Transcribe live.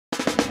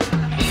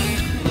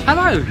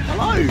Hello.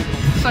 Hello.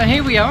 So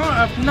here we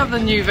are, another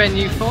new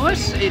venue for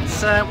us.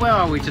 It's where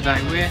are we today?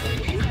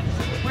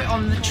 We're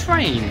on the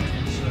train.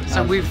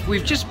 So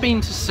we've just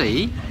been to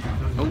see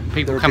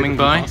people coming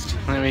by.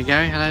 There we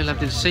go. Hello,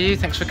 lovely to see you.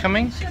 Thanks for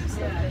coming.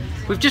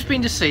 We've just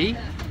been to see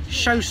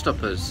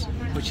Showstoppers,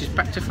 which is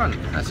back to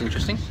front. That's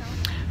interesting.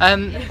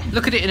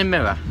 Look at it in a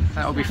mirror.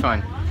 That'll be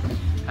fine.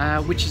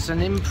 Which is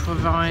an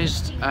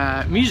improvised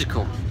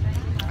musical.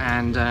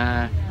 And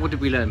what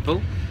did we learn,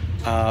 Paul?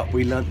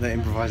 We learnt that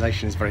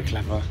improvisation is very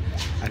clever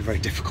and very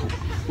difficult.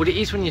 What it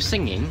is when you're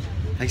singing.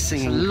 It's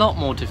a lot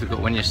more difficult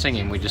when you're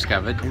singing, we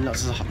discovered. In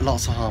lots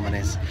of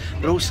harmonies.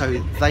 But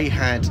also they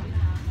had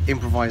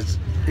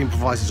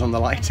improvisers on the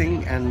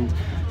lighting, and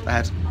they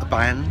had a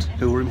band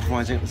who were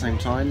improvising at the same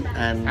time,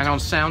 and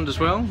on sound as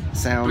well.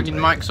 Sound, bringing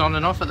mics on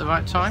and off at the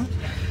right time,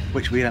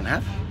 which we don't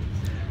have.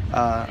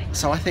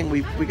 So I think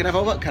we're gonna have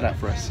our work cut out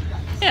for us.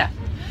 Yeah.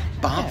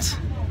 But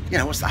you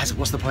know, what's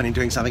the point in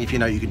doing something if you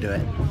know you can do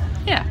it?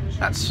 Yeah.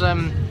 That's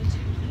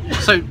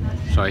so.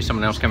 Sorry,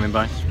 someone else coming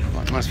by.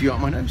 Nice view up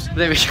my nose.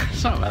 There we go.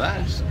 Sorry about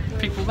that.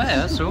 There's people there.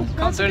 That's all.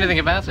 Can't do anything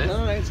about it.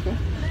 No, it's cool.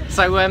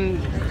 So,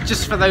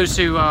 just for those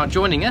who are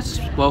joining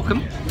us,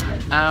 welcome.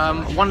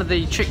 One of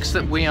the tricks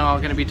that we are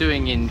going to be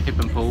doing in Pip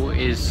and Paul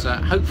is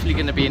hopefully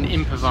going to be an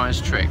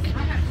improvised trick,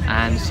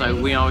 and so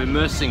we are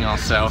immersing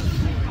ourselves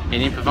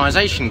in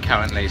improvisation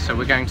currently. So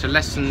we're going to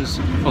lessons,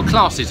 or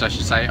classes I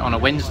should say, on a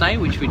Wednesday,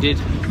 which we did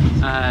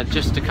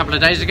just a couple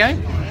of days ago.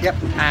 Yep.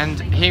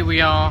 And here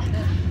we are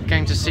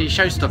going to see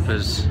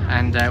Showstoppers,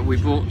 and we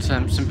brought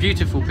some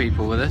beautiful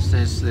people with us.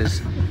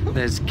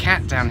 There's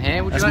Kat down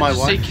here. Would you like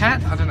to see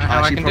Kat? I don't know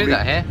how I can do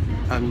that here.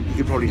 You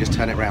could probably just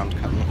turn it round.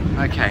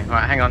 Okay,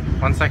 right, hang on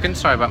 1 second.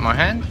 Sorry about my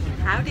hand.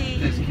 Howdy.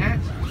 There's Kat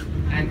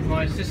and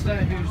my sister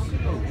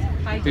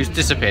who's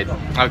disappeared.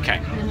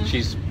 Okay,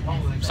 she's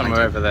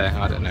somewhere over there.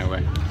 I don't know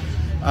where.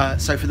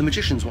 So for the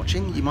magicians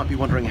watching, you might be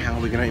wondering how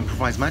we're going to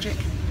improvise magic.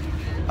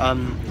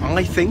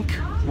 I think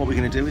what we're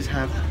going to do is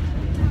have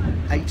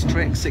 8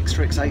 tricks, 6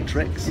 tricks, 8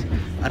 tricks,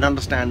 and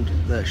understand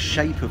the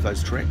shape of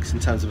those tricks in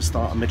terms of a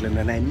start, a middle and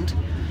an end.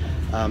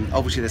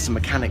 Obviously there's some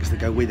mechanics that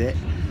go with it,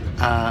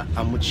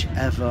 and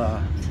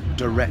whichever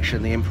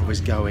direction the improv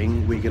is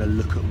going, we're going to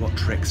look at what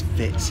tricks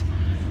fit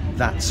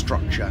that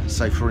structure.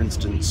 So for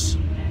instance,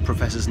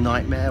 Professor's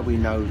Nightmare, we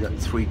know that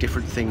 3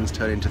 different things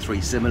turn into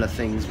 3 similar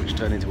things, which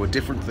turn into a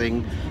different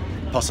thing,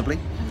 possibly,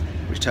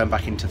 which turn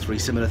back into 3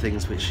 similar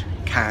things, which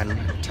can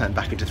turn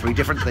back into 3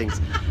 different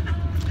things.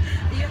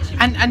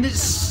 And it's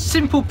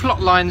simple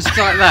plot lines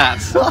like that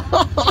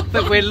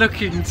that we're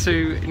looking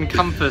to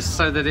encompass,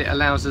 so that it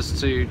allows us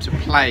to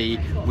play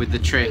with the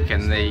trick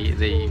and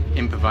the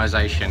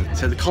improvisation.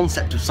 So the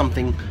concept of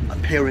something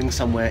appearing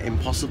somewhere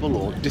impossible,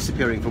 or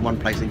disappearing from one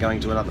place and going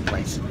to another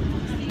place.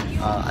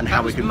 And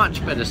how we can...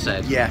 much better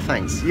said. Yeah,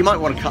 thanks. You might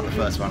want to cut the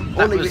first one,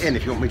 or leave it in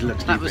if you want me to look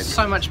stupid. That was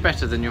so much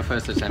better than your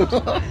first attempt.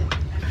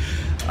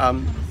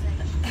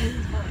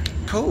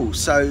 Cool.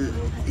 So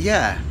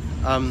yeah,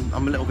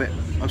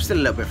 I'm still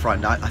a little bit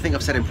frightened. I think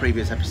I've said in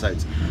previous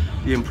episodes,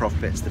 the improv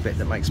bit's the bit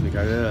that makes me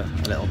go a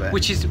little bit.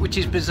 Which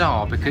is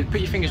bizarre, because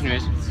put your fingers in your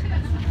ears.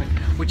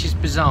 Which is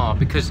bizarre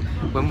because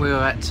when we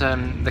were at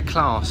the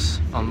class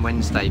on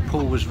Wednesday,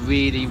 Paul was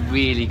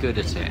really good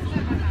at it.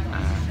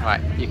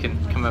 Right, you can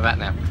come about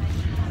now.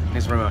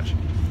 Thanks very much.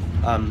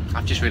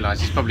 I've just realised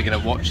he's probably going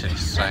to watch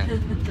this, so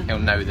he'll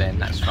know then.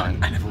 That's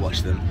fine. I never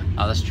watched them.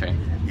 Oh, that's true.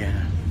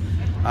 Yeah.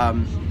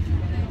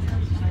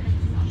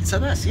 So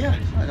that's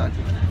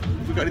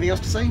have we got anything else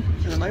to say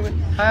at the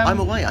moment? I'm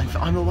away.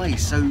 I'm away.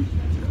 So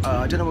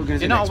I don't know what we're going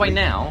to do. You're not away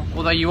now,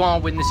 although you are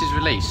when this is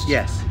released.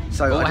 Yes.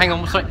 So hang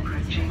on. Sorry.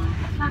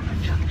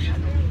 Clapham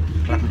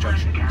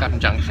Junction. Clapham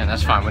Junction.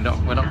 That's fine.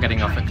 We're not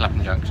getting off at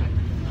Clapham Junction.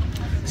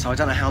 So I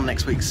don't know how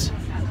next week's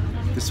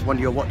this one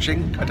you're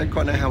watching. I don't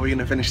quite know how we're going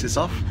to finish this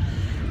off.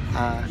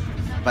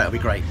 But it'll be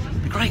great. It'll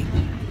be great.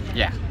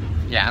 Yeah.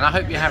 Yeah, and I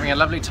hope you're having a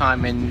lovely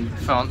time in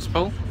France,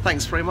 Paul.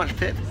 Thanks very much,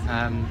 Pip.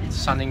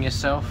 Sunning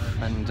yourself,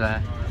 and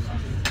are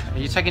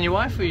you taking your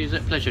wife, or is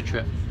it a pleasure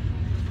trip?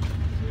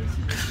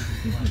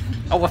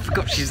 Oh, I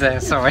forgot she's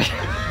there, sorry.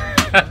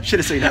 Should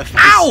have seen her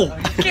face. Ow!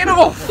 Get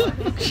off!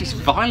 She's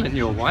violent,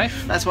 your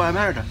wife. That's why I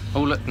married her.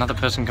 Oh look, another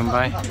person come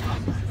by.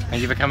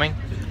 Thank you for coming.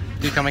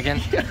 Do come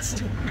again.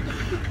 Yes.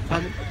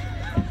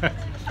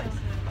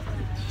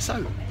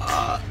 So,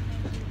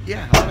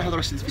 yeah, I don't know how the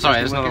rest of this video. Sorry,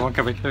 there's another one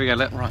coming. Here we go,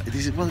 look. Right, this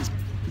is it's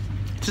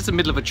just the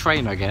middle of a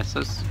train, I guess.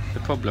 That's the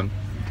problem.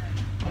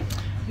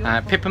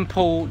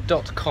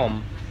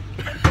 Pipandpaul.com.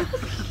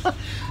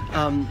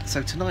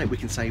 So tonight we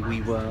can say we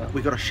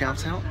got a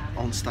shout out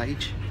on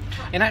stage.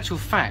 In actual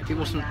fact, it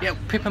wasn't. Yeah,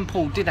 Pip and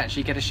Paul did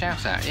actually get a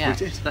shout out. Yeah, we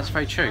did. That's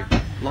very true.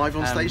 Live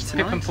on stage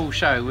tonight. Pip and Paul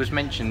show was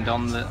mentioned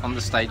on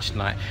the stage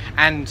tonight,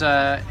 and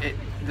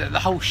the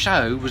whole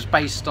show was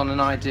based on an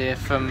idea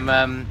from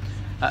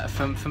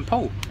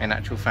Paul. In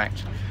actual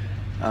fact.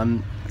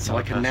 So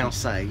I can now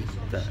say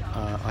that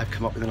I've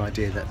come up with an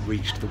idea that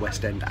reached the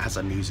West End as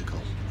a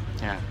musical.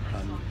 Yeah.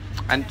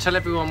 And tell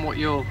everyone what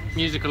your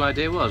musical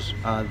idea was.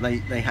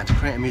 They had to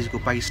create a musical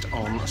based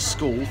on a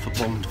school for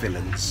Bond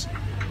villains.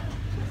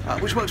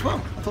 which worked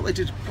well. I thought they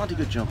did a bloody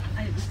good job.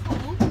 And it was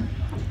Paul.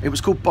 It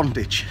was called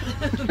Bondage.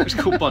 It was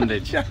called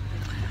Bondage. Yeah.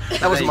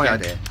 That wasn't my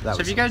idea. So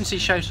if you go and see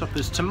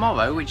Showstoppers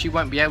tomorrow, which you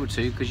won't be able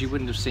to because you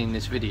wouldn't have seen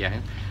this video,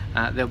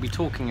 they'll be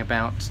talking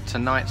about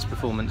tonight's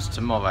performance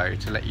tomorrow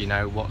to let you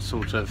know what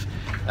sort of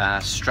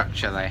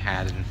structure they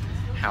had and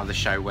how the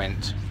show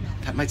went.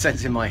 That made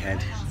sense in my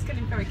head. It's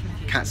getting very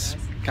confusing.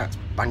 Cat's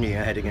banging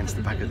her head against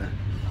the back of the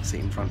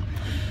seat in front.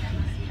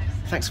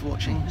 Thanks for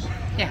watching.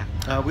 Yeah.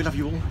 We love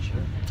you all.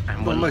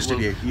 And well, most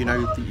of you. You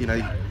know,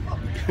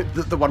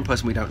 the one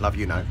person we don't love,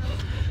 you know.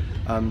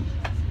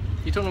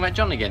 You're talking about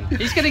John again.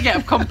 He's going to get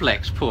a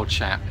complex, poor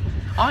chap.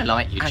 I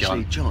like you, John.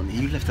 Actually, John,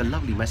 you left a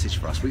lovely message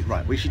for us.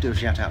 We should do a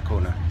shout-out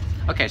corner.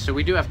 Okay, so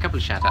we do have a couple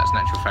of shout-outs, in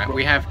actual fact.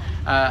 We have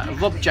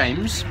Rob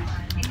James,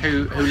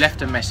 who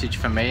left a message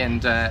for me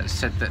and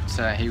said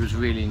that he was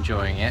really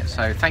enjoying it.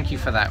 So thank you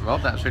for that,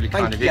 Rob. That's really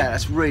kind of you. Yeah,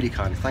 that's really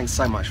kind. Thanks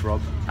so much,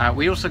 Rob.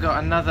 We also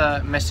got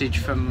another message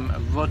from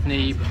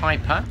Rodney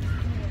Piper.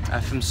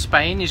 From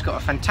Spain. He's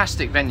got a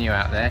fantastic venue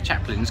out there,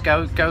 Chaplin's.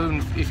 Go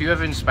and, if you're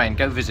ever in Spain,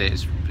 go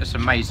visit. It's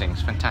amazing,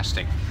 it's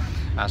fantastic.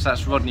 So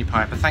that's Rodney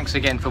Piper. Thanks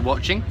again for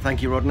watching.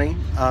 Thank you, Rodney.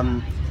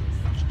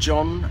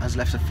 John has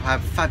left a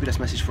fabulous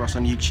message for us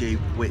on YouTube,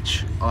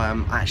 which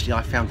actually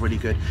I found really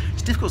good.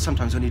 It's difficult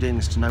sometimes when you're doing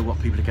this to know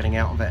what people are getting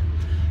out of it,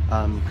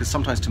 because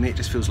sometimes to me it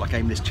just feels like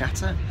aimless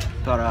chatter,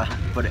 but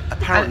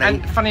apparently...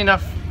 And funny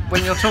enough,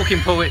 when you're talking,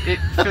 Paul, it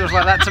feels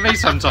like that to me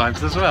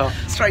sometimes as well.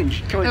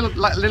 Strange. A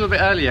little bit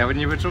earlier when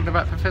you were talking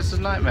about Professor's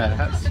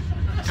Nightmare.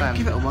 Don't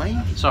give it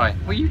away. Sorry.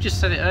 Well, you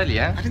just said it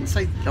earlier. I didn't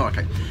say... Oh,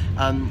 okay.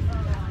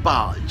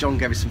 But John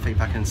gave us some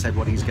feedback and said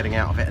what he's getting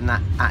out of it, and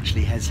that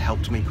actually has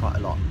helped me quite a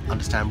lot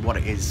understand what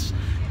it is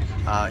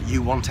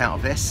you want out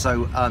of this.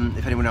 So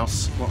if anyone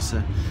else wants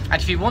to...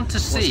 And if you want to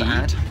see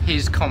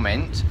his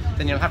comment,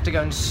 then you'll have to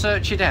go and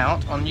search it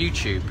out on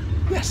YouTube.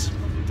 Yes.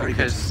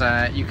 Because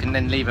you can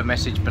then leave a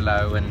message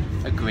below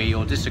and agree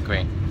or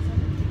disagree.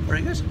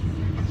 Very good.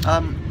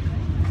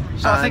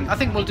 So I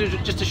think we'll do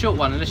just a short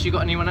one, unless you've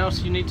got anyone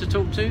else you need to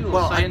talk to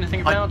or say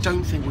anything about. I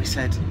don't think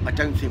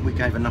we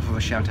gave enough of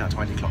a shout out to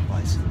Andy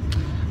Clockwise.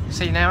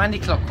 See, now Andy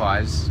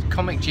Clockwise,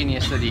 comic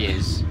genius that he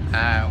is,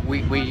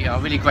 we are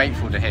really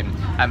grateful to him.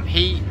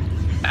 He,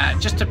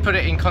 just to put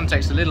it in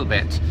context a little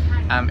bit,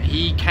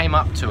 he came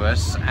up to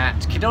us at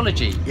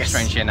Kidology,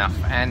 strangely enough,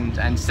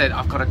 and said,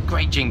 I've got a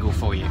great jingle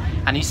for you.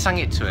 And he sang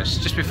it to us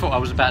just before I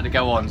was about to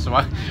go on. So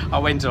I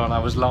went on, I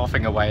was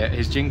laughing away at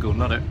his jingle,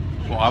 not at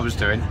what I was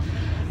doing.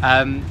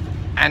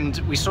 And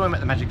we saw him at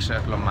the Magic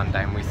Circle on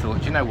Monday, and we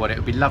thought, you know what, it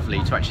would be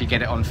lovely to actually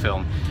get it on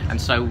film.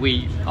 And so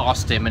we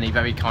asked him, and he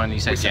very kindly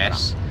said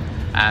yes.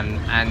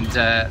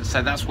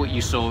 So that's what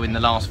you saw in the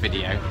last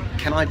video.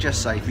 Can I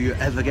just say, if you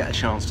ever get a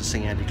chance to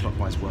see Andy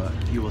Clockwise work,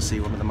 you will see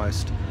one of the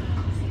most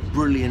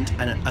brilliant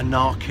and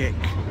anarchic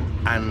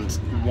and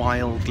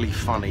wildly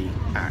funny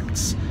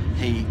acts.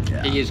 He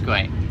is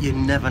great. You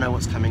never know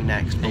what's coming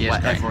next, but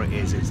whatever it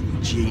is, it's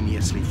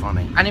geniusly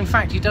funny. And in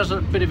fact, he does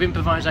a bit of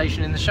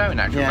improvisation in the show,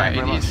 in actual fact.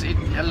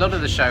 A lot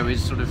of the show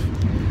is sort of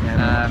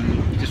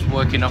just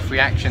working off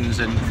reactions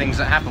and things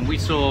that happen. We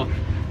saw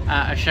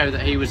a show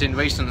that he was in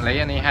recently,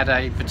 and he had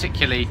a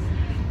particularly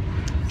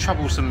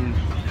troublesome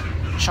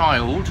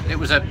child. It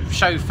was a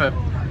show for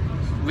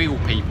real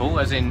people,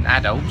 as in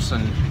adults,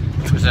 and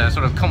it was a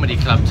sort of comedy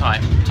club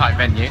type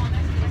venue.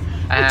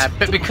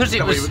 But because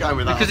it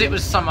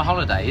was summer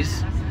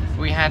holidays,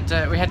 we had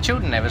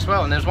children there as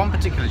well, and there was one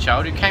particular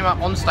child who came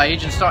up on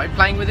stage and started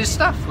playing with his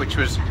stuff,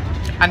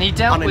 and he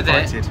dealt with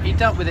it. He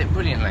dealt with it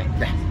brilliantly.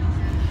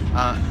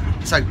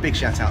 Yeah. So big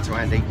shout out to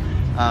Andy.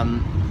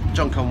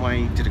 John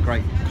Conway did a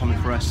great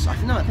comment for us. I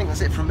think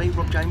that's it from me,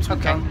 Rob James.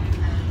 Okay.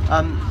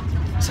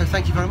 So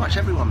thank you very much,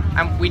 everyone.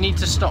 And we need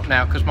to stop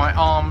now because my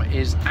arm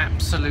is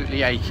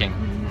absolutely aching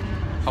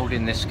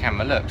holding this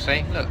camera. Look,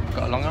 see, look, I've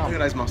got a long arm.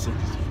 Look at those muscles.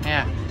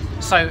 Yeah.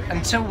 So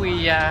until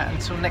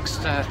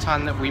next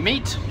time that we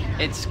meet,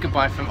 it's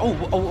goodbye from.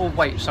 Oh,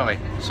 wait, sorry.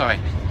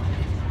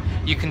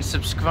 You can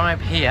subscribe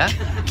here,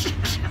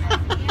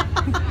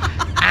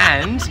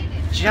 and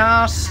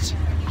just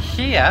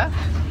here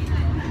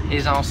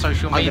is our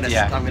social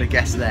media. I'm gonna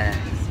guess there.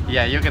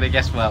 Yeah, you're gonna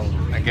guess well.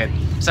 Good.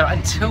 So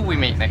until we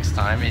meet next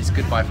time, it's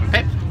goodbye from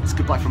Pip. It's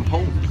goodbye from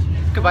Paul.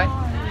 Goodbye.